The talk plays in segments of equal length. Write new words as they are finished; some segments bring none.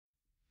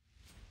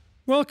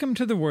Welcome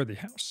to the Worthy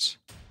House,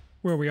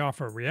 where we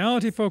offer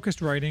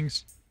reality-focused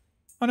writings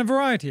on a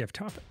variety of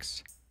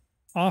topics,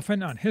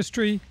 often on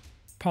history,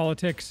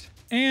 politics,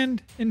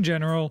 and, in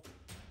general,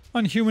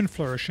 on human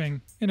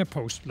flourishing in a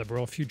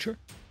post-liberal future.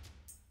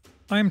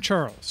 I am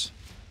Charles,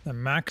 the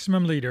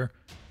maximum leader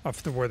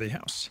of the Worthy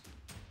House,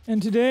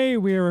 and today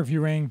we are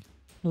reviewing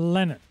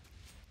Lenin,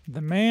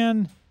 the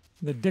man,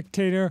 the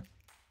dictator,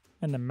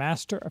 and the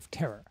master of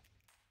terror,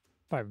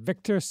 by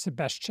Victor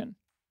Sebestyen.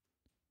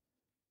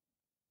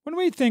 When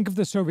we think of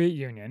the Soviet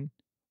Union,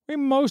 we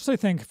mostly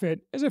think of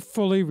it as a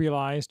fully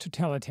realized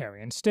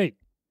totalitarian state.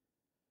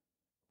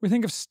 We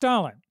think of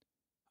Stalin,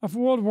 of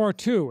World War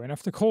II, and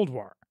of the Cold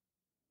War.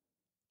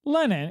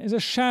 Lenin is a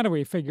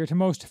shadowy figure to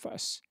most of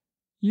us,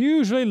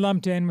 usually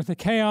lumped in with the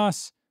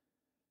chaos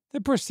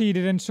that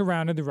preceded and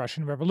surrounded the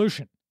Russian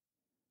Revolution.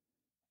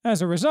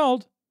 As a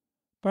result,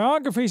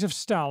 biographies of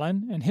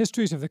Stalin and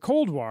histories of the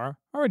Cold War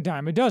are a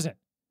dime a dozen.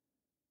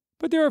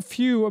 But there are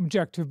few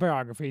objective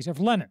biographies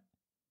of Lenin.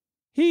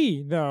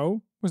 He,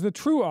 though, was the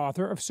true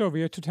author of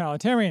Soviet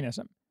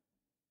totalitarianism.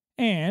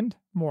 And,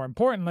 more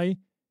importantly,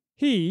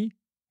 he,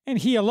 and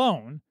he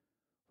alone,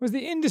 was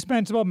the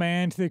indispensable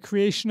man to the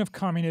creation of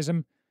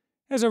communism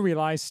as a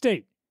realized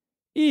state,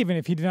 even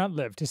if he did not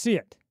live to see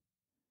it.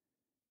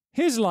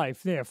 His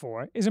life,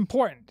 therefore, is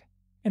important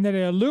in that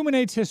it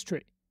illuminates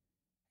history,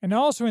 and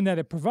also in that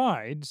it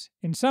provides,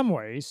 in some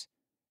ways,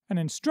 an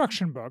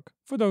instruction book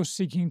for those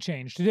seeking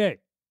change today.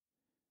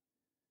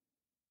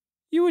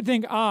 You would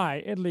think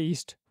I, at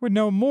least, would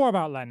know more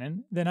about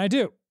Lenin than I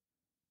do.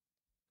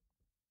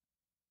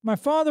 My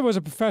father was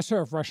a professor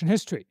of Russian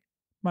history.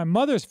 My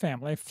mother's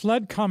family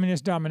fled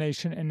communist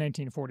domination in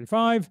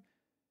 1945,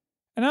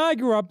 and I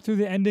grew up through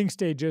the ending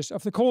stages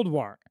of the Cold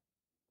War.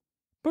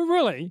 But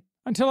really,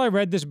 until I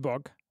read this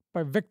book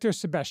by Victor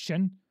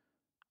Sebestyen,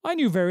 I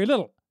knew very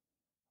little,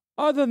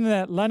 other than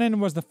that Lenin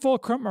was the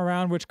fulcrum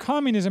around which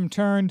communism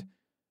turned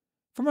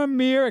from a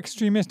mere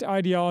extremist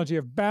ideology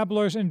of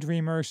babblers and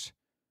dreamers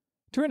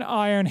to an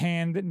iron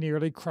hand that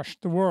nearly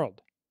crushed the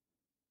world.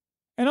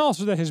 And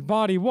also that his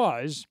body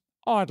was,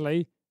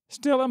 oddly,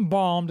 still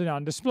embalmed and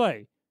on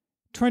display,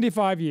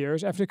 25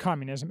 years after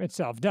communism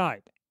itself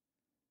died.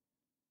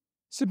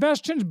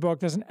 Sebestyen's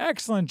book does an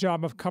excellent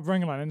job of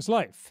covering Lenin's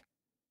life,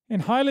 in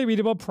highly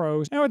readable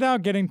prose and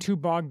without getting too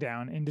bogged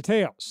down in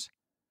details.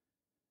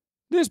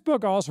 This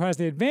book also has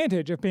the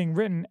advantage of being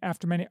written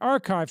after many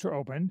archives were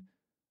opened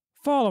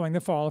following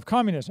the fall of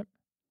communism.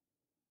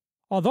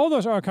 Although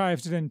those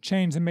archives didn't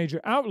change the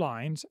major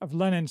outlines of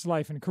Lenin's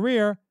life and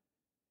career,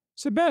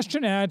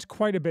 Sebestyen adds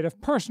quite a bit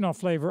of personal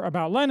flavor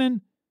about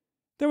Lenin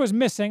that was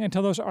missing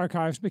until those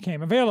archives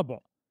became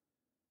available,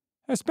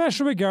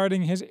 especially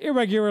regarding his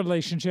irregular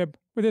relationship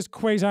with his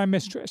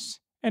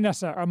quasi-mistress,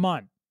 Inessa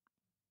Arman.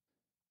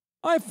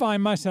 I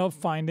find myself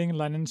finding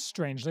Lenin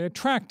strangely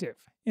attractive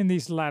in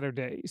these latter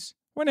days,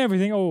 when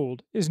everything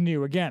old is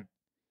new again.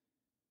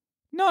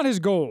 Not his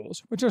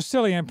goals, which are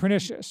silly and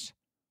pernicious,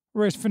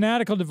 or his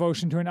fanatical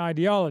devotion to an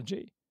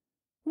ideology,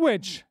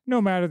 which,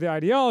 no matter the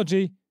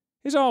ideology,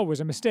 is always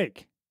a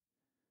mistake.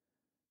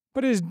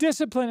 But his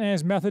discipline and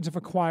his methods of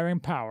acquiring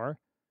power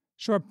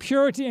show a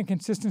purity and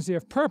consistency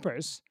of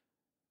purpose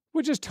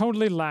which is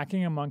totally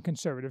lacking among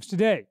conservatives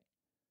today,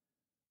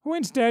 who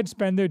instead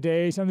spend their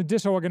days on the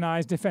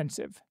disorganized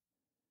defensive.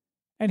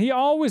 And he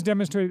always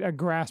demonstrated a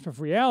grasp of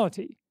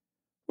reality,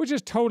 which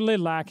is totally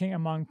lacking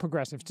among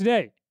progressives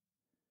today.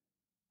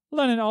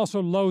 Lenin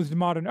also loathed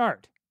modern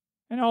art,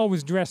 and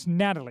always dressed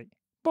nattily,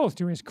 both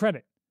to his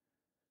credit.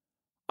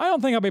 I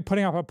don't think I'll be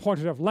putting up a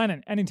portrait of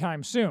Lenin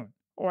anytime soon,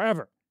 or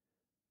ever.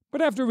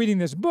 But after reading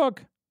this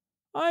book,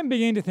 I'm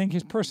beginning to think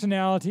his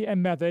personality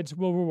and methods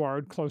will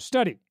reward close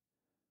study.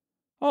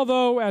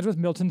 Although, as with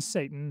Milton's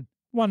Satan,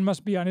 one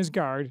must be on his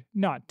guard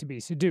not to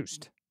be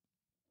seduced.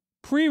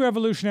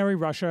 Pre-revolutionary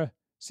Russia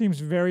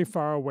seems very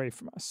far away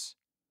from us.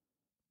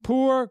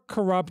 Poor,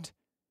 corrupt,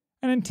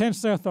 and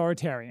intensely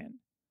authoritarian,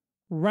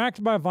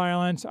 racked by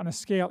violence on a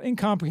scale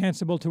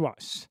incomprehensible to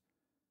us.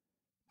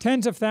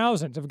 Tens of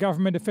thousands of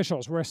government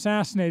officials were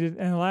assassinated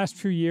in the last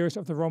few years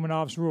of the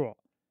Romanovs' rule,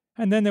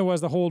 and then there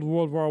was the whole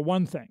World War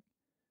I thing.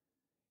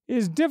 It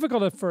is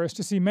difficult at first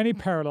to see many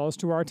parallels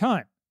to our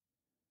time.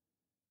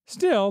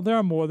 Still, there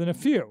are more than a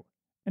few,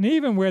 and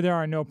even where there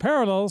are no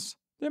parallels,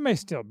 there may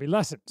still be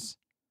lessons.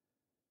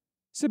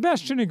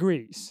 Sebestyen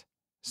agrees,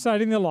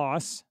 citing the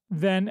loss,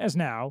 then as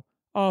now,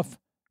 of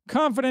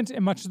confidence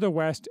in much of the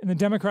West in the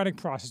democratic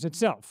process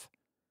itself.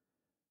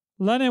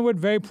 Lenin would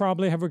very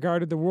probably have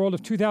regarded the world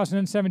of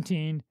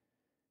 2017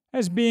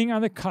 as being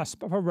on the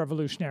cusp of a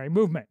revolutionary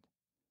movement.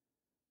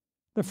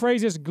 The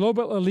phrases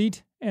global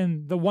elite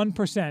and the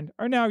 1%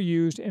 are now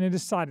used in a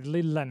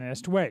decidedly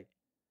Leninist way.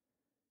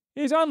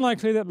 It is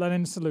unlikely that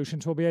Lenin's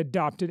solutions will be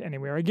adopted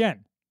anywhere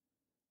again,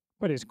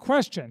 but his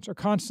questions are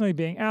constantly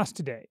being asked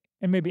today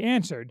and may be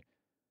answered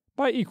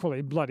by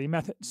equally bloody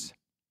methods.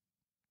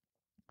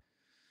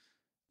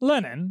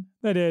 Lenin,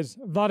 that is,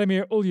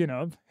 Vladimir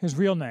Ulyanov, his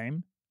real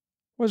name,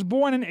 was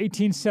born in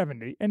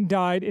 1870 and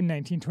died in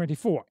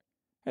 1924,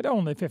 at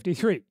only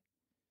 53.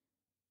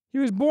 He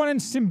was born in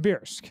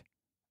Simbirsk,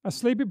 a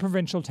sleepy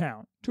provincial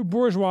town, to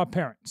bourgeois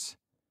parents.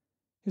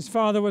 His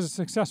father was a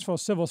successful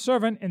civil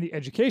servant in the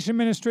education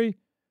ministry,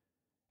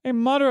 a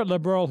moderate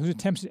liberal whose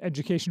attempts at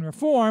education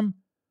reform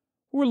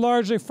were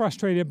largely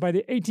frustrated by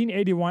the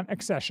 1881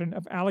 accession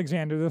of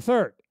Alexander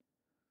III,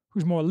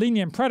 whose more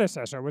lenient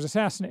predecessor was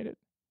assassinated.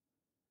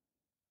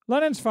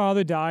 Lenin's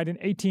father died in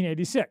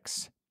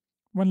 1886,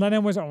 when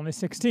Lenin was only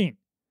 16,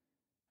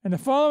 and the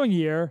following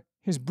year,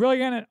 his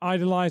brilliant and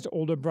idolized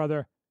older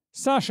brother,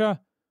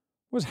 Sasha,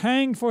 was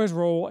hanged for his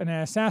role in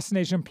an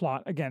assassination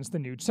plot against the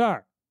new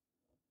Tsar.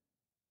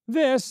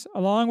 This,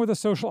 along with the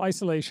social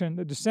isolation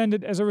that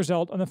descended as a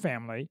result on the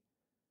family,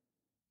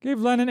 gave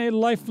Lenin a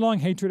lifelong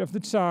hatred of the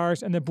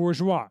Tsars and the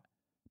bourgeois,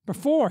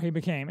 before he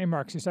became a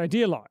Marxist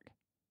ideologue.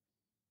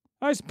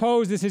 I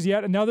suppose this is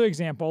yet another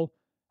example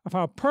of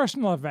how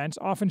personal events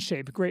often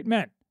shape great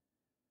men,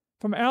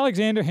 from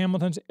Alexander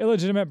Hamilton's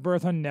illegitimate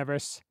birth on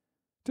Nevis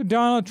to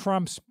Donald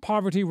Trump's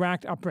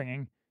poverty-racked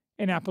upbringing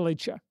in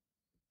Appalachia.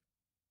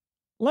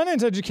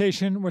 Lenin's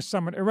education was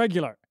somewhat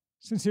irregular,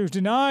 since he was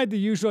denied the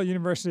usual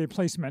university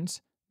placements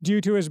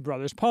due to his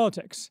brother's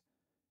politics,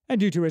 and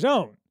due to his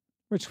own,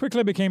 which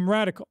quickly became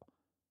radical,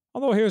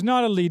 although he was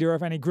not a leader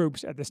of any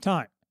groups at this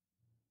time.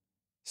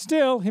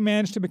 Still, he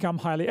managed to become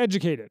highly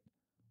educated,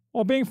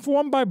 while being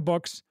formed by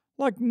books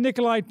like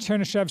Nikolai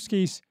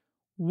Chernyshevsky's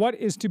What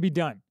is to be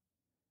Done,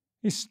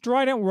 a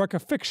strident work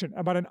of fiction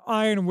about an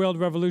iron-willed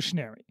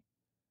revolutionary,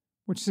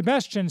 which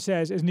Sebestyen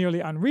says is nearly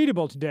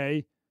unreadable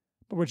today,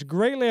 but which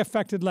greatly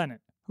affected Lenin,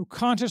 who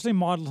consciously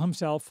modeled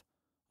himself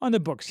on the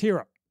book's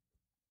hero.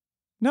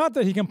 Not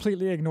that he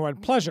completely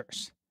ignored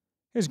pleasures.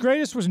 His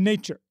greatest was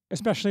nature,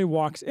 especially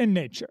walks in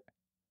nature.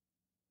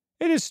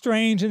 It is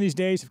strange in these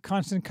days of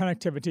constant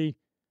connectivity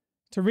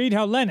to read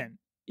how Lenin,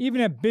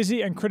 even at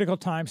busy and critical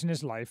times in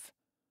his life,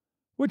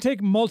 would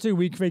take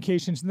multi-week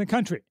vacations in the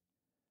country,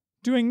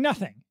 doing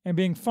nothing and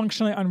being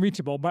functionally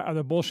unreachable by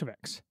other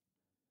Bolsheviks.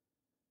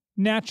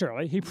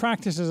 Naturally, he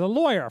practiced as a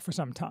lawyer for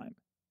some time,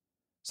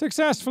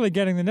 successfully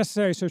getting the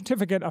necessary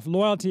certificate of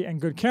loyalty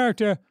and good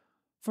character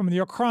from the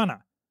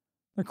Okhrana,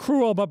 the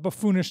cruel but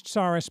buffoonish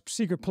Tsarist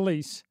secret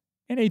police,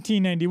 in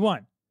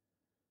 1891,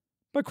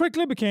 but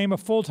quickly became a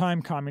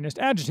full-time communist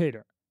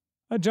agitator,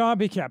 a job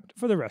he kept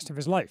for the rest of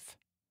his life.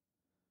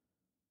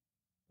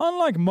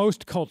 Unlike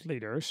most cult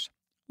leaders,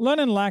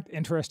 Lenin lacked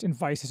interest in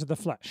vices of the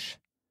flesh.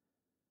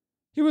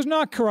 He was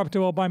not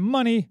corruptible by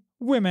money,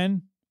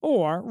 women,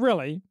 or,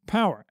 really,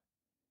 power.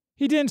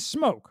 He didn't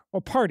smoke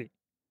or party.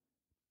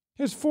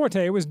 His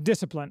forte was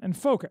discipline and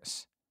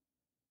focus.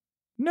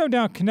 No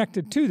doubt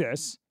connected to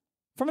this,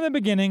 from the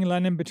beginning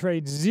Lenin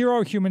betrayed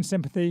zero human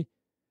sympathy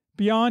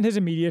beyond his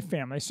immediate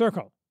family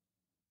circle.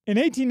 In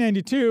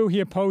 1892, he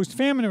opposed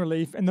famine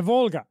relief in the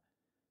Volga,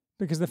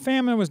 because the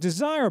famine was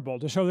desirable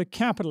to show that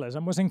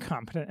capitalism was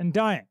incompetent and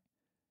dying.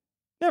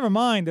 Never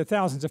mind that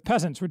thousands of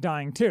peasants were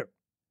dying too.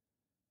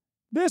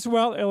 This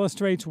well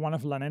illustrates one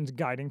of Lenin's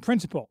guiding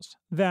principles,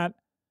 that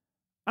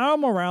our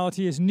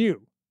morality is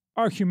new,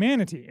 our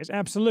humanity is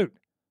absolute,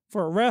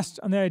 for it rests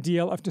on the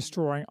ideal of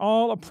destroying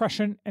all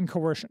oppression and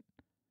coercion.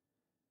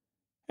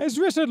 As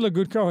Richard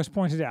Legutko has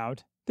pointed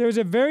out, there is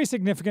a very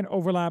significant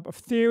overlap of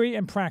theory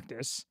and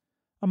practice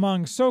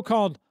among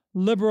so-called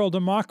liberal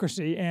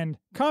democracy and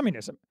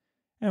communism,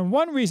 and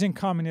one reason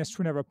communists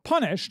were never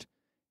punished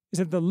is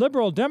that the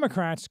liberal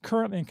Democrats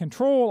currently in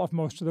control of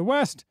most of the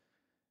West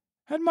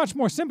had much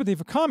more sympathy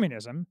for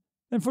communism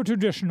than for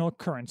traditional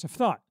currents of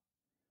thought.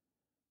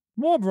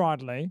 More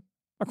broadly,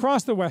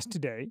 across the West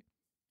today,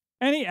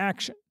 any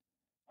action,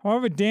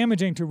 however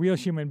damaging to real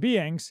human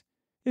beings,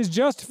 is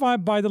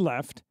justified by the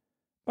left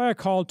by a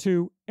call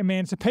to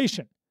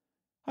emancipation,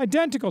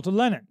 identical to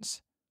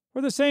Lenin's,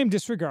 or the same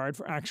disregard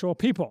for actual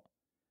people.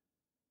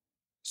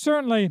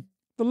 Certainly,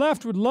 the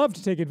left would love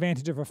to take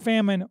advantage of a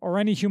famine or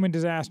any human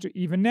disaster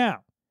even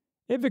now,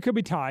 if it could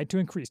be tied to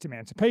increased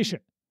emancipation.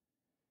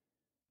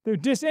 Their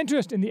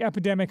disinterest in the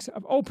epidemics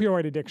of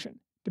opioid addiction,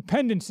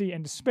 dependency,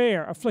 and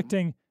despair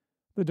afflicting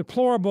the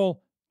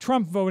deplorable,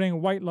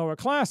 Trump-voting white lower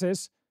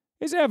classes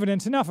is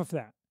evidence enough of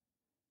that.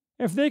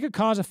 If they could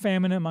cause a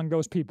famine among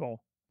those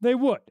people, they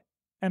would,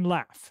 and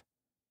laugh.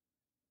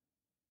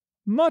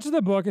 Much of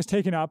the book is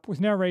taken up with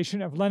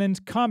narration of Lenin's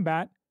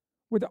combat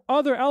with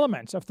other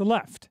elements of the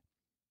left,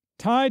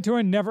 tied to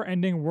a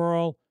never-ending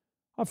whirl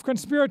of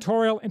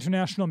conspiratorial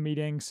international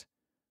meetings,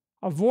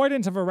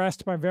 avoidance of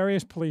arrest by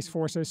various police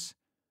forces,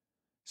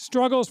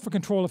 struggles for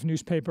control of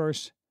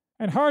newspapers,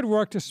 and hard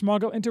work to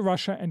smuggle into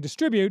Russia and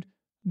distribute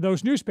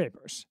those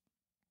newspapers.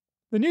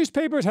 The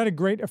newspapers had a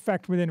great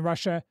effect within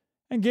Russia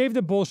and gave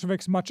the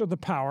Bolsheviks much of the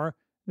power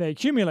they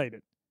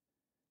accumulated.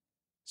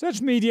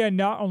 Such media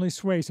not only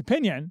sways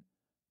opinion,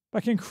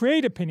 but can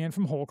create opinion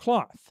from whole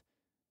cloth,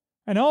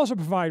 and also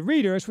provide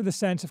readers with a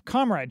sense of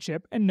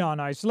comradeship and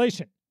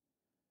non-isolation,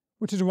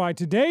 which is why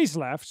today's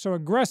left so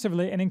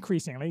aggressively and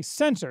increasingly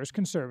censors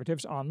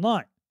conservatives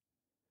online.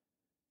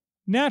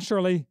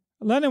 Naturally,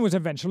 Lenin was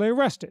eventually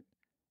arrested,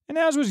 and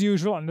as was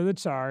usual under the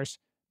Tsars,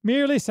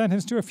 merely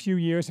sentenced to a few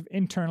years of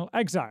internal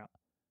exile,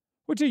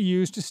 which he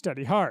used to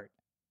study hard.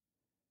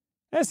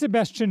 As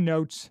Sebestyen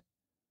notes,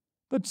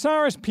 the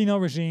Tsarist penal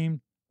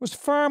regime was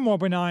far more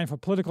benign for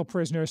political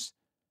prisoners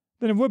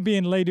than it would be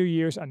in later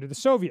years under the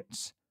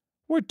Soviets,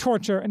 where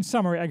torture and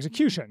summary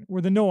execution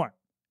were the norm.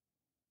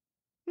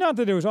 Not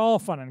that it was all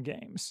fun and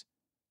games.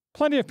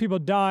 Plenty of people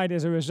died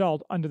as a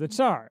result under the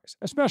Tsars,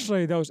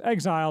 especially those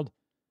exiled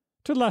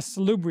to less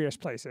salubrious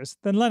places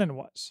than Lenin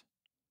was.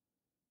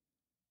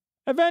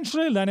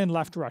 Eventually, Lenin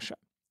left Russia,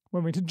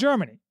 moving to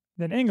Germany,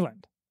 then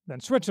England, then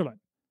Switzerland,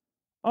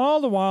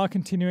 all the while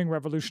continuing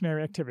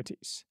revolutionary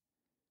activities.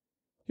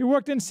 He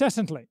worked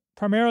incessantly,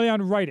 primarily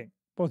on writing,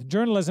 both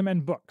journalism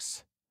and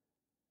books.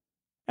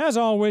 As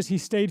always, he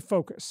stayed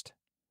focused.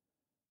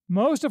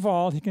 Most of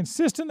all, he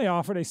consistently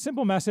offered a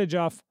simple message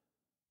of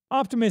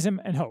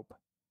optimism and hope.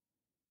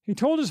 He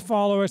told his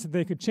followers that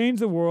they could change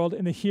the world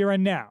in the here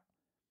and now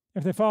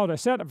if they followed a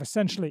set of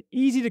essentially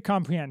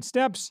easy-to-comprehend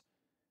steps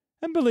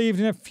and believed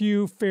in a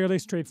few fairly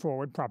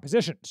straightforward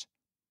propositions.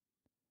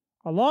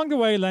 Along the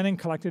way, Lenin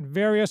collected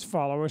various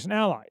followers and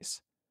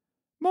allies,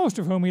 most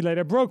of whom he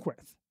later broke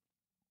with,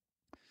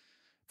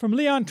 from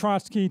Leon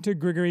Trotsky to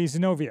Grigory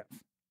Zinoviev.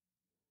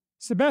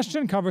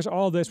 Sebestyen covers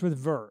all this with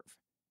verve,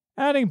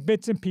 adding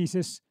bits and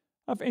pieces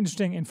of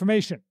interesting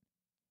information.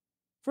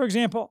 For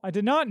example, I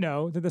did not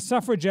know that the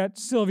suffragette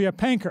Sylvia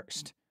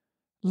Pankhurst,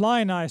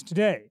 lionized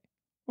today,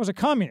 was a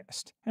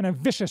communist, and a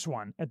vicious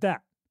one at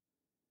that.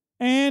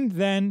 And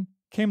then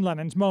came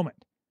Lenin's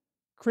moment,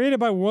 created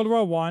by World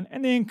War I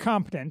and the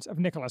incompetence of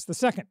Nicholas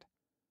II,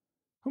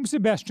 whom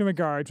Sebestyen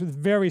regards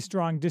with very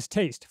strong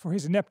distaste for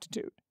his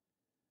ineptitude.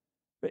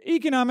 The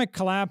economic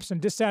collapse and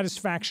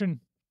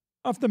dissatisfaction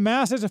of the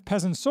masses of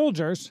peasant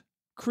soldiers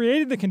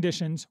created the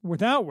conditions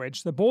without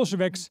which the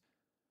Bolsheviks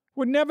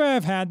would never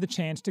have had the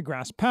chance to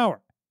grasp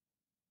power.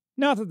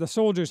 Not that the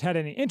soldiers had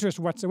any interest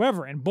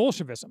whatsoever in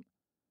Bolshevism.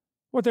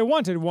 What they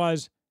wanted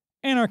was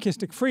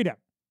anarchistic freedom,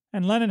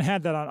 and Lenin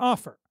had that on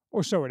offer,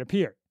 or so it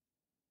appeared.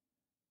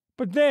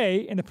 But they,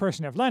 in the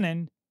person of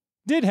Lenin,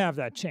 did have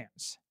that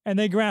chance, and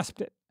they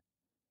grasped it.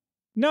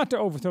 Not to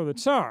overthrow the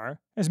Tsar,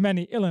 as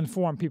many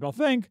ill-informed people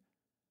think,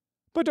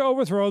 but to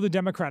overthrow the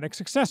democratic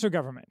successor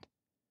government,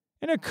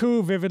 in a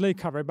coup vividly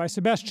covered by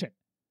Sebestyen,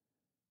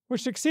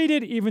 which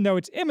succeeded even though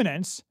its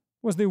imminence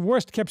was the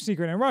worst-kept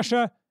secret in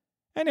Russia,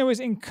 and it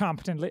was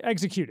incompetently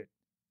executed.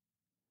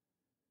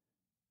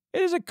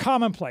 It is a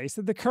commonplace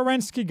that the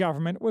Kerensky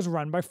government was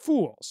run by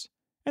fools,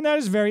 and that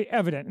is very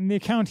evident in the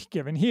account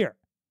given here.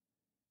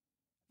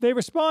 They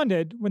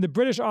responded, when the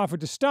British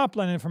offered to stop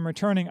Lenin from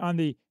returning on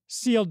the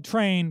sealed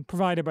train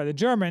provided by the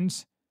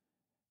Germans,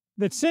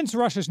 that since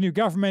Russia's new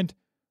government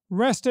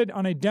rested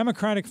on a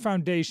democratic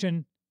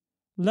foundation,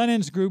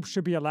 Lenin's group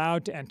should be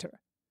allowed to enter.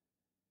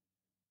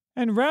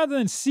 And rather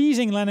than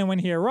seizing Lenin when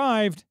he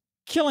arrived,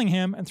 killing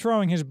him and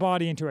throwing his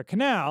body into a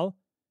canal,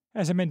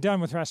 as had been done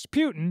with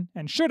Rasputin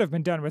and should have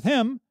been done with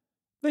him,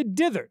 they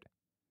dithered.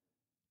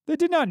 They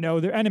did not know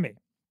their enemy.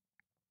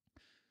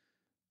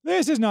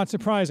 This is not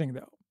surprising,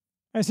 though.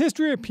 As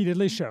history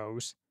repeatedly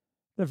shows,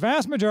 the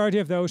vast majority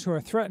of those who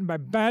are threatened by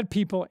bad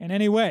people in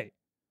any way,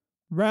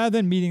 rather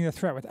than meeting the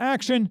threat with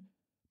action,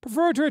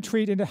 prefer to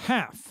retreat into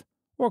half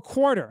or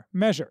quarter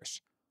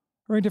measures,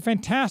 or into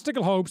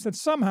fantastical hopes that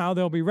somehow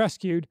they'll be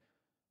rescued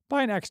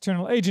by an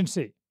external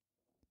agency.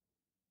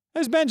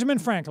 As Benjamin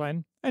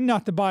Franklin, and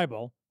not the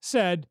Bible,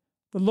 said,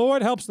 "The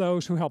Lord helps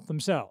those who help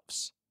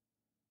themselves."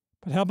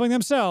 But helping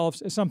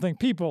themselves is something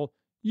people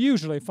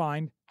usually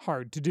find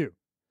hard to do.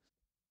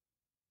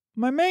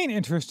 My main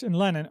interests in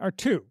Lenin are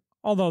two,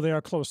 although they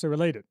are closely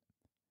related.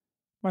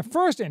 My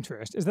first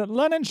interest is that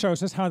Lenin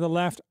shows us how the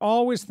left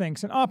always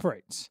thinks and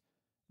operates,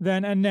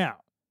 then and now,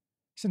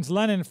 since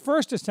Lenin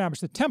first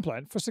established the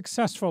template for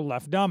successful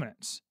left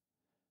dominance.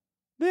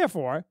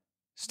 Therefore,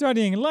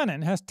 studying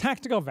Lenin has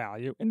tactical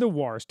value in the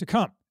wars to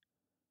come.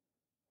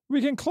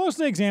 We can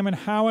closely examine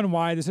how and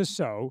why this is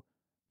so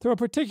through a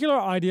particular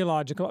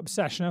ideological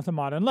obsession of the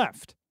modern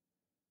left,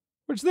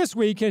 which this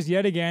week has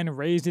yet again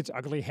raised its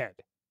ugly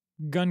head: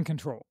 gun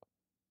control.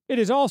 It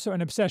is also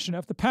an obsession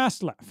of the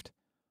past left.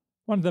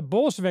 One of the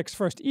Bolsheviks'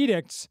 first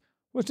edicts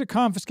was to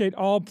confiscate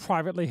all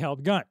privately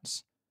held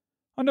guns,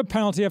 under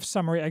penalty of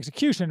summary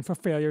execution for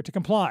failure to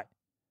comply,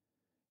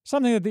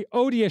 something that the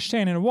odious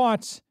Shannon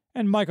Watts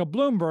and Michael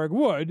Bloomberg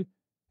would,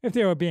 if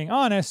they were being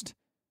honest,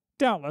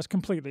 doubtless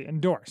completely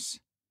endorse.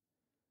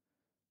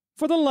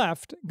 For the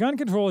left, gun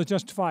control is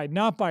justified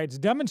not by its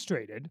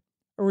demonstrated,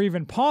 or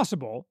even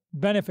possible,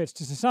 benefits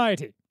to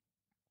society,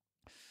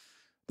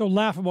 though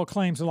laughable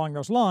claims along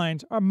those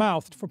lines are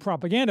mouthed for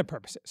propaganda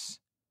purposes.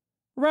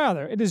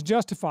 Rather, it is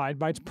justified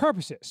by its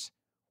purposes,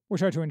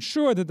 which are to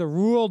ensure that the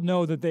ruled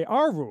know that they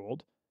are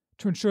ruled,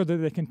 to ensure that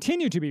they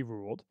continue to be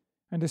ruled,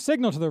 and to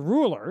signal to the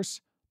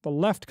rulers, the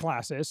left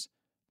classes,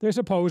 their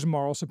supposed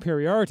moral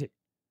superiority.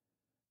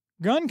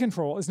 Gun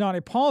control is not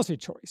a policy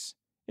choice.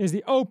 It is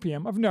the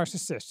opium of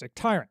narcissistic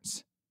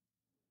tyrants.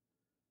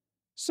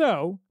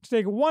 So, to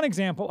take one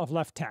example of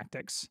left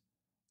tactics,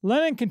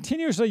 Lenin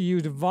continuously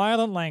used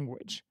violent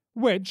language,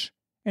 which,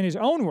 in his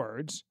own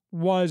words,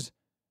 was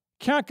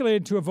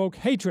calculated to evoke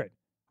hatred,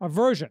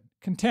 aversion,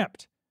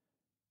 contempt,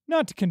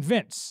 not to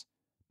convince,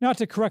 not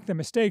to correct the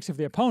mistakes of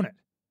the opponent,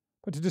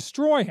 but to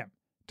destroy him,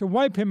 to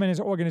wipe him and his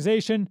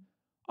organization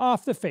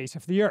off the face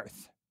of the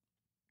earth.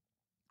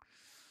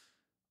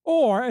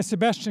 Or, as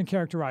Sebestyen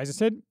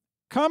characterizes it,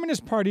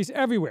 communist parties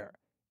everywhere,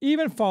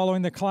 even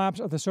following the collapse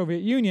of the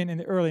Soviet Union in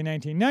the early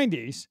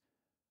 1990s,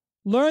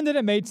 learned that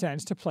it made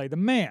sense to play the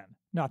man,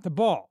 not the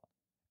ball,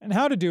 and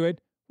how to do it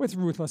with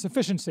ruthless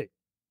efficiency.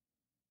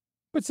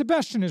 But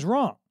Sebestyen is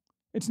wrong.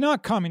 It's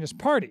not communist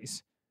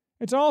parties.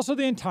 It's also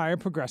the entire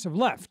progressive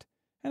left,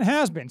 and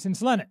has been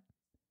since Lenin,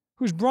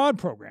 whose broad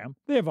program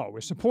they have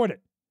always supported.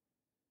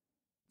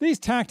 These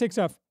tactics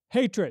of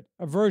hatred,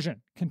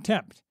 aversion,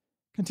 contempt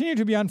continue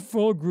to be on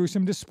full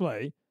gruesome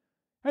display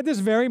at this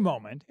very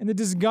moment in the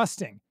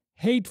disgusting,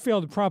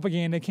 hate-filled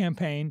propaganda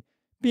campaign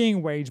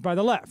being waged by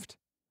the left,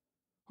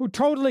 who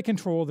totally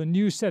control the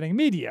news-setting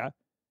media,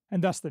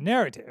 and thus the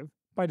narrative,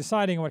 by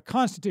deciding what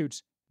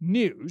constitutes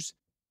news,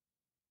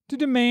 to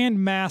demand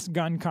mass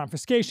gun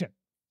confiscation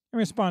in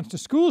response to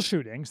school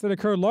shootings that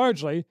occur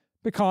largely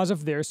because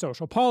of their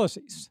social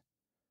policies.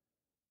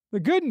 The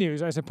good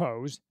news, I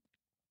suppose,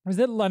 is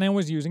that Lenin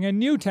was using a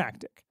new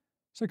tactic,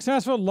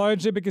 successful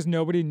largely because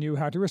nobody knew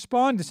how to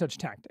respond to such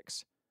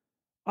tactics,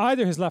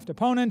 either his left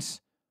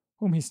opponents,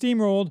 whom he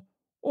steamrolled,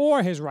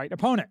 or his right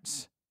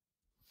opponents.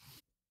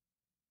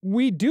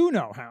 We do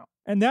know how,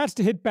 and that's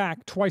to hit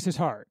back twice as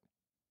hard.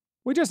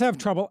 We just have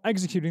trouble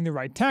executing the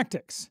right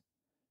tactics,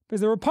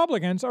 because the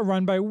Republicans are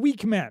run by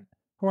weak men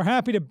who are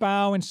happy to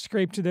bow and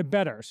scrape to their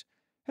betters,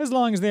 as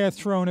long as they are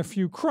thrown a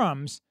few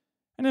crumbs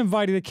and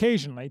invited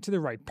occasionally to the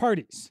right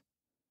parties.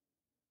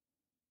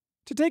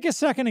 To take a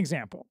second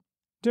example,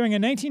 during a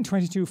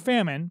 1922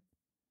 famine,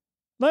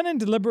 Lenin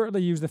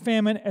deliberately used the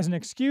famine as an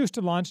excuse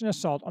to launch an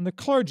assault on the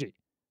clergy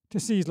to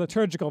seize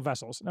liturgical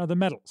vessels and other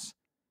metals.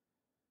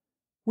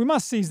 We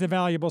must seize the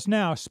valuables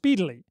now,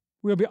 speedily.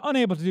 We will be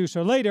unable to do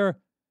so later,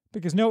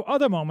 because no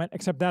other moment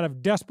except that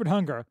of desperate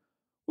hunger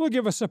will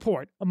give us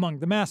support among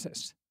the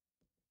masses.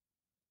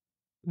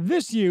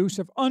 This use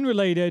of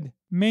unrelated,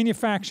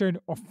 manufactured,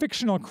 or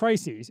fictional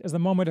crises as the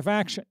moment of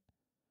action,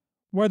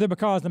 whether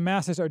because the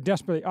masses are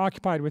desperately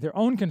occupied with their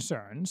own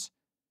concerns,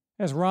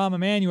 as Rahm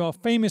Emanuel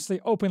famously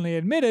openly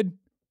admitted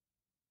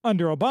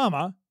under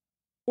Obama,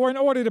 or in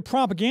order to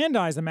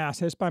propagandize the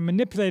masses by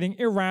manipulating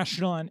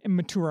irrational and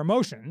immature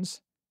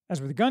emotions,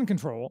 as with gun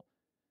control,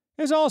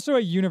 is also a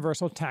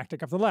universal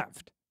tactic of the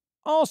left,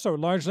 also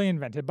largely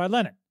invented by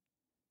Lenin.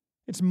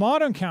 Its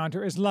modern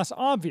counter is less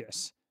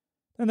obvious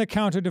than the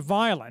counter to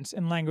violence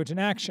in language and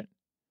action,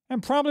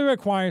 and probably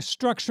requires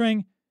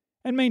structuring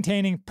and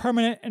maintaining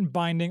permanent and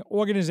binding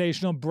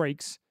organizational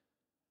brakes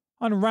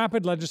on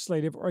rapid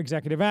legislative or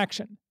executive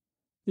action,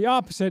 the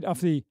opposite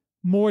of the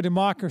more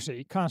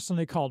democracy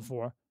constantly called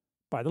for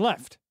by the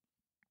left.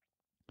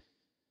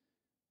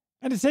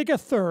 And to take a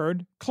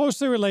third,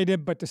 closely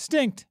related but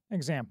distinct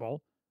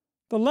example,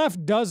 the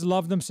left does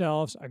love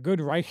themselves a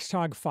good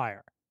Reichstag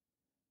fire.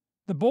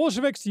 The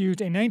Bolsheviks used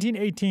a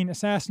 1918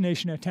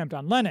 assassination attempt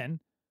on Lenin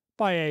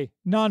by a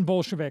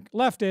non-Bolshevik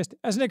leftist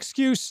as an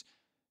excuse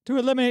to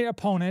eliminate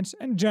opponents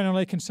and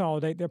generally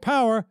consolidate their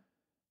power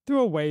through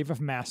a wave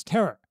of mass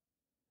terror.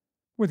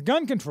 With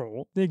gun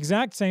control, the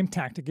exact same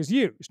tactic is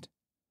used,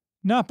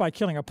 not by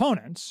killing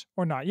opponents,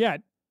 or not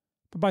yet,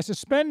 but by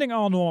suspending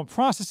all normal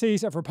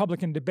processes of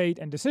Republican debate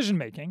and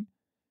decision-making,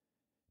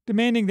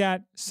 demanding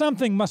that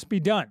something must be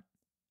done,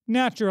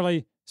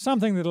 naturally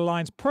something that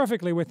aligns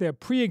perfectly with their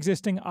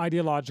pre-existing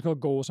ideological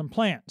goals and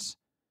plans,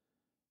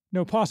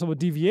 no possible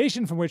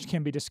deviation from which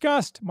can be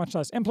discussed, much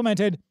less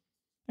implemented,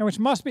 and which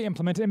must be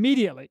implemented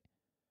immediately,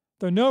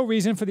 though no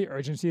reason for the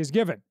urgency is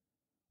given,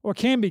 or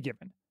can be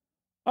given,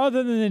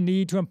 other than the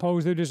need to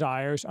impose their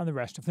desires on the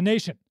rest of the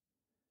nation.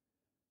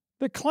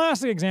 The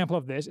classic example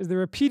of this is the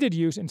repeated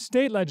use in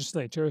state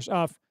legislatures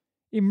of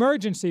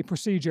emergency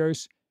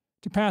procedures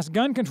to pass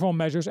gun control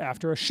measures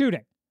after a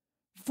shooting,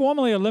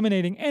 formally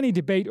eliminating any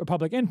debate or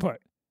public input,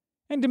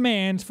 and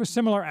demands for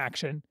similar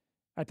action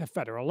at the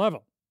federal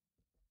level.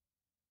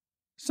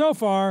 So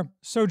far,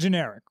 so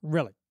generic,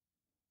 really.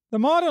 The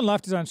modern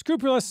left is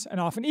unscrupulous and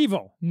often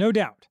evil, no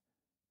doubt.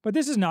 But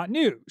this is not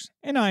news,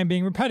 and I am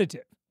being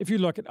repetitive if you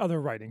look at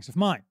other writings of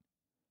mine.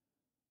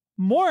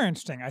 More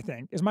interesting, I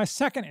think, is my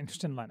second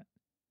interest in Lenin,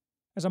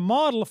 as a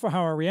model for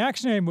how a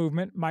reactionary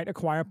movement might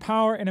acquire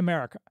power in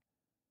America.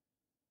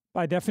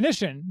 By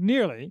definition,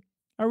 nearly,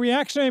 a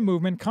reactionary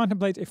movement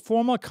contemplates a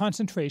formal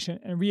concentration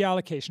and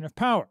reallocation of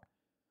power,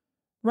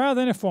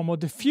 rather than a formal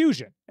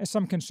diffusion, as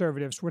some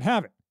conservatives would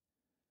have it.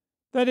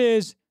 That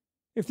is,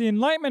 if the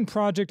Enlightenment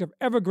project of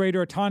ever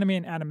greater autonomy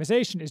and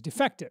atomization is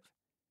defective,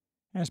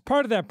 and as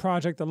part of that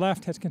project the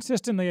left has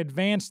consistently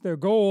advanced their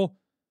goal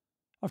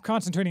of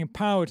concentrating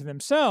power to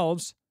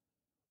themselves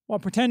while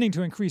pretending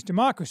to increase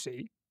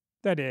democracy,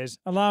 that is,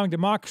 allowing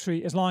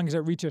democracy as long as it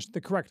reaches the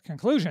correct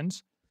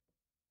conclusions,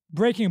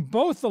 breaking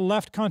both the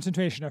left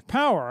concentration of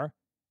power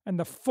and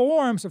the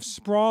forms of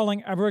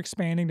sprawling,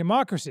 ever-expanding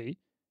democracy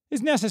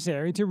is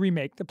necessary to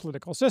remake the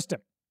political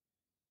system.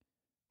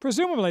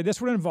 Presumably,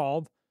 this would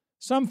involve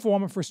some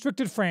form of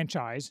restricted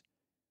franchise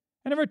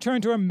and a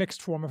return to a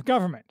mixed form of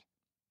government,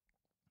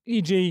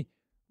 e.g.,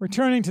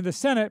 returning to the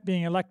Senate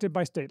being elected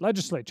by state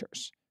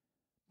legislatures.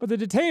 But the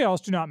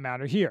details do not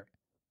matter here.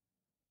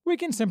 We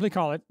can simply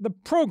call it the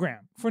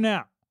program for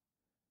now.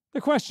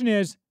 The question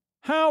is,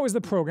 how is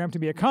the program to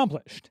be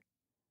accomplished?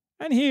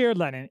 And here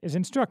Lenin is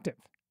instructive.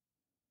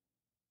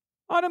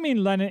 I don't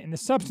mean Lenin in the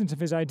substance of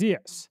his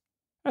ideas,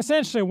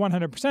 essentially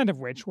 100% of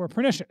which were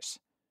pernicious,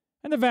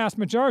 and the vast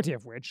majority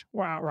of which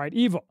were outright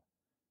evil.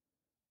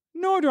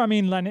 Nor do I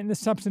mean Lenin in the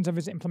substance of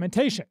his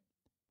implementation,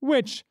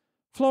 which,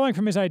 flowing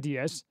from his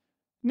ideas,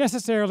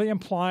 necessarily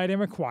implied and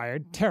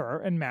required terror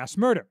and mass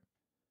murder.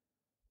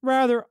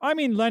 Rather, I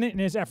mean Lenin in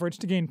his efforts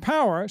to gain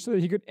power so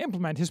that he could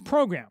implement his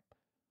program,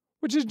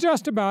 which is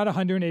just about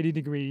 180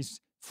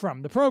 degrees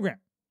from the program.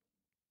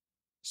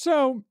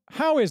 So,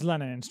 how is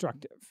Lenin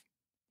instructive?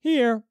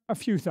 Here, a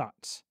few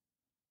thoughts.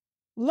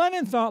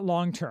 Lenin thought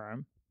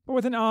long-term, but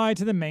with an eye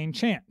to the main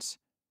chance,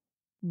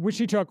 which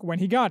he took when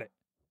he got it,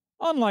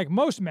 unlike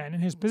most men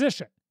in his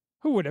position,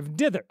 who would have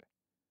dithered.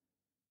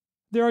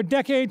 There are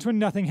decades when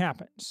nothing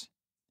happens,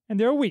 and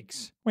there are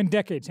weeks when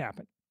decades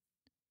happen.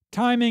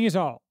 Timing is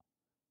all.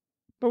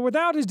 But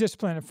without his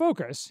discipline and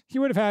focus, he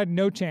would have had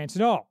no chance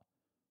at all,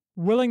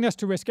 willingness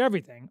to risk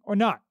everything or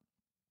not.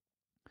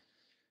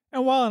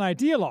 And while an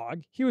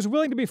ideologue, he was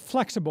willing to be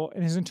flexible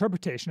in his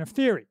interpretation of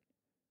theory,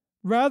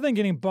 rather than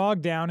getting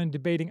bogged down in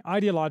debating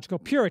ideological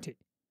purity,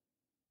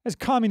 as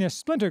communist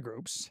splinter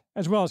groups,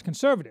 as well as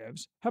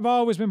conservatives, have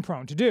always been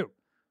prone to do,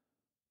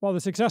 while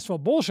the successful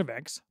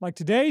Bolsheviks, like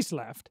today's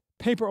left,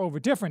 paper over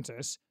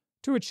differences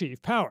to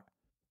achieve power.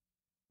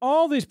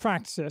 All these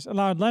practices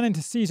allowed Lenin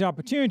to seize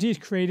opportunities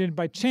created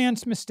by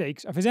chance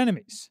mistakes of his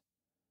enemies.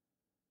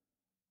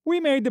 We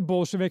made the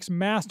Bolsheviks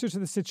masters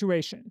of the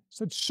situation,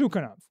 said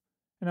Sukhanov,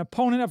 an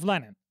opponent of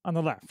Lenin on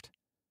the left.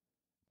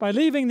 By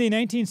leaving the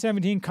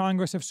 1917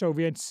 Congress of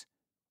Soviets,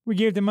 we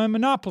gave them a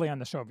monopoly on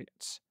the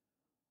Soviets.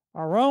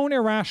 Our own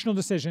irrational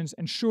decisions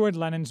ensured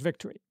Lenin's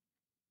victory.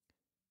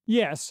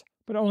 Yes,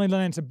 but only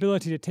Lenin's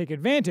ability to take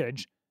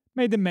advantage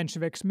made the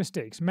Mensheviks'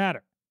 mistakes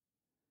matter.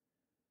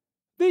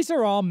 These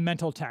are all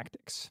mental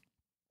tactics.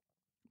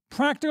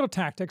 Practical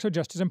tactics are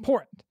just as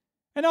important,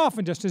 and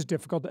often just as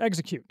difficult to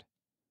execute.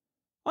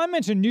 I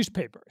mentioned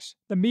newspapers,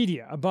 the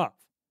media, above.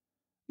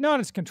 Not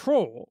its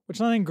control, which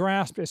Lenin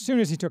grasped as soon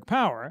as he took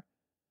power,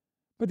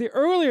 but the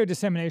earlier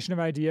dissemination of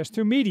ideas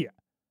through media,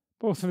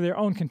 both for their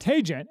own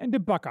contagion and to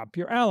buck up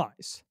your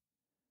allies.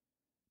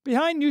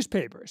 Behind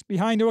newspapers,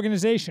 behind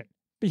organization,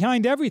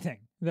 behind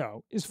everything,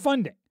 though, is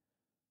funding.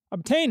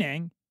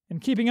 Obtaining,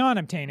 and keeping on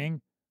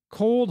obtaining,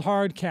 cold,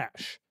 hard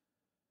cash.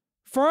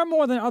 Far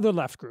more than other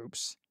left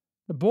groups,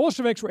 the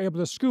Bolsheviks were able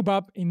to scoop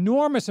up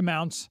enormous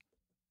amounts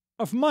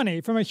of money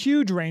from a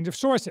huge range of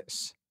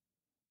sources.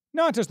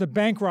 Not just the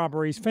bank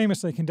robberies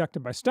famously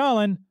conducted by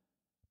Stalin,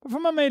 but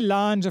from a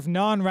melange of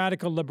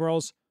non-radical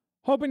liberals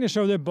hoping to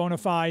show their bona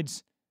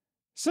fides,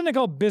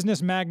 cynical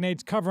business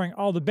magnates covering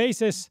all the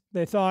bases,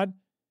 they thought,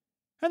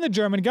 and the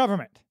German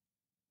government.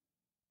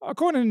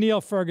 According to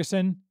Neil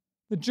Ferguson,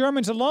 the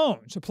Germans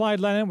alone supplied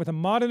Lenin with a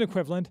modern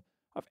equivalent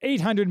of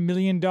 $800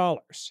 million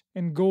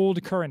in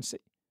gold currency.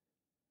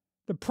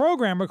 The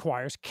program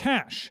requires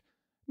cash,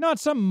 not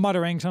some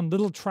mutterings on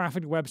little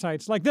trafficked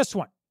websites like this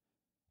one,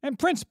 and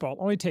principle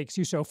only takes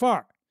you so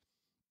far.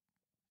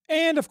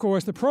 And, of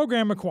course, the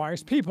program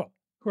requires people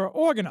who are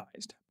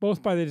organized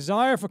both by the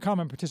desire for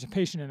common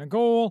participation in a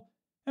goal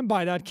and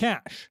by that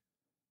cash.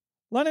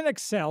 Lenin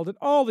excelled at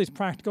all these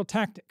practical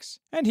tactics,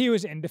 and he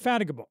was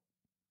indefatigable.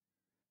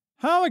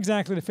 How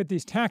exactly to fit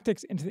these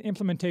tactics into the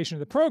implementation of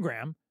the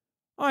program,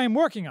 I am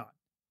working on,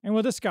 and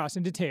will discuss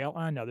in detail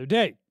on another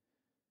day.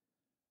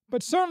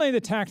 But certainly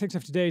the tactics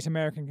of today's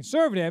American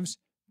conservatives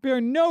bear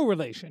no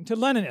relation to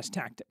Leninist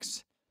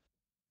tactics,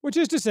 which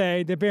is to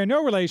say, they bear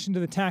no relation to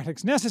the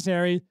tactics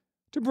necessary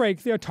to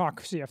break the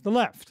autocracy of the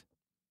left.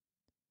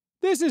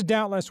 This is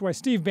doubtless why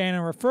Steve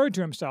Bannon referred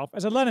to himself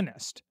as a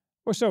Leninist,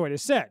 or so it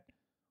is said,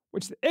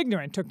 which the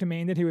ignorant took to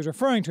mean that he was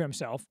referring to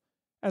himself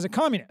as a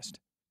communist.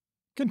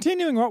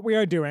 Continuing what we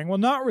are doing will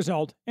not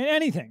result in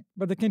anything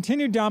but the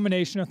continued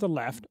domination of the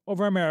left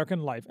over American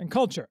life and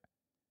culture,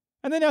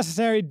 and the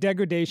necessary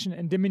degradation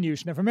and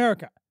diminution of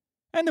America,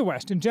 and the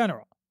West in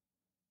general.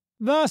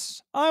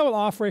 Thus, I will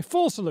offer a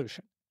full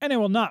solution, and it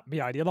will not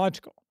be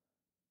ideological.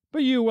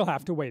 But you will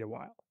have to wait a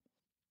while.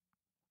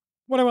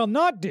 What I will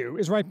not do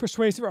is write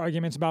persuasive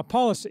arguments about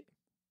policy.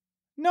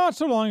 Not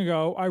so long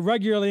ago, I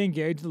regularly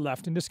engaged the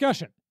left in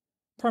discussion,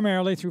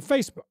 primarily through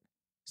Facebook,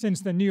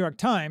 since the New York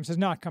Times has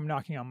not come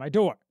knocking on my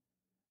door.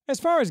 As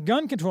far as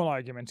gun control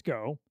arguments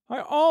go, I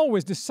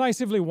always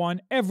decisively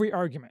won every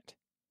argument.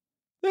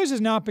 This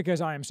is not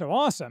because I am so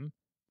awesome,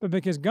 but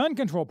because gun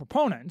control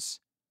proponents,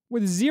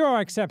 with zero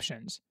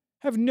exceptions,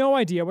 have no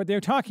idea what they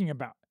are talking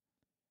about,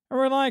 and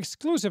rely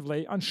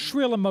exclusively on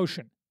shrill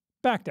emotion,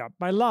 backed up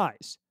by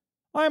lies.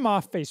 I am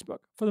off Facebook,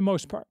 for the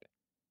most part,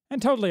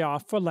 and totally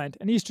off for Lent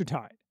and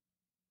Eastertide.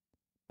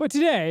 But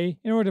today,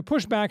 in order to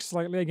push back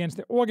slightly against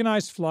the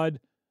organized flood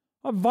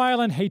of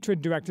violent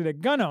hatred directed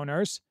at gun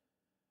owners,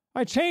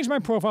 I changed my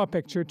profile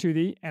picture to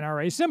the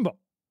NRA symbol.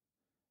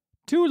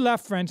 Two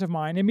left friends of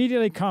mine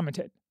immediately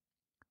commented.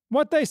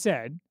 What they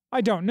said,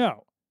 I don't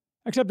know,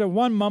 except that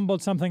one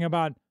mumbled something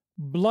about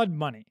blood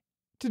money,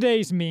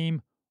 today's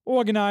meme,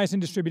 organized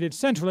and distributed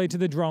centrally to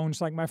the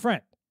drones like my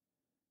friend.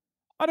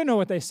 I don't know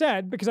what they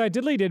said because I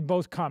deleted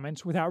both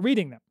comments without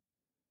reading them.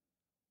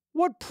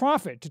 What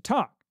profit to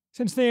talk,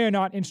 since they are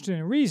not interested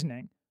in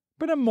reasoning,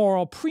 but in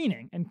moral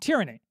preening and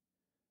tyranny?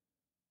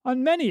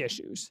 On many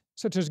issues,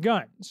 such as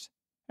guns,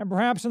 and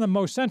perhaps on the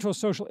most central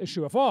social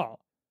issue of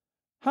all,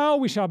 how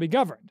we shall be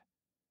governed,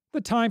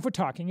 the time for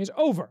talking is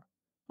over,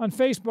 on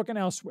Facebook and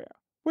elsewhere,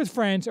 with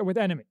friends or with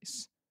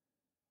enemies.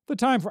 The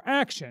time for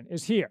action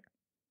is here.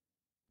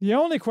 The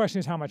only question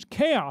is how much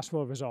chaos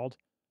will result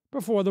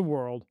before the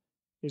world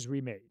is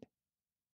remade.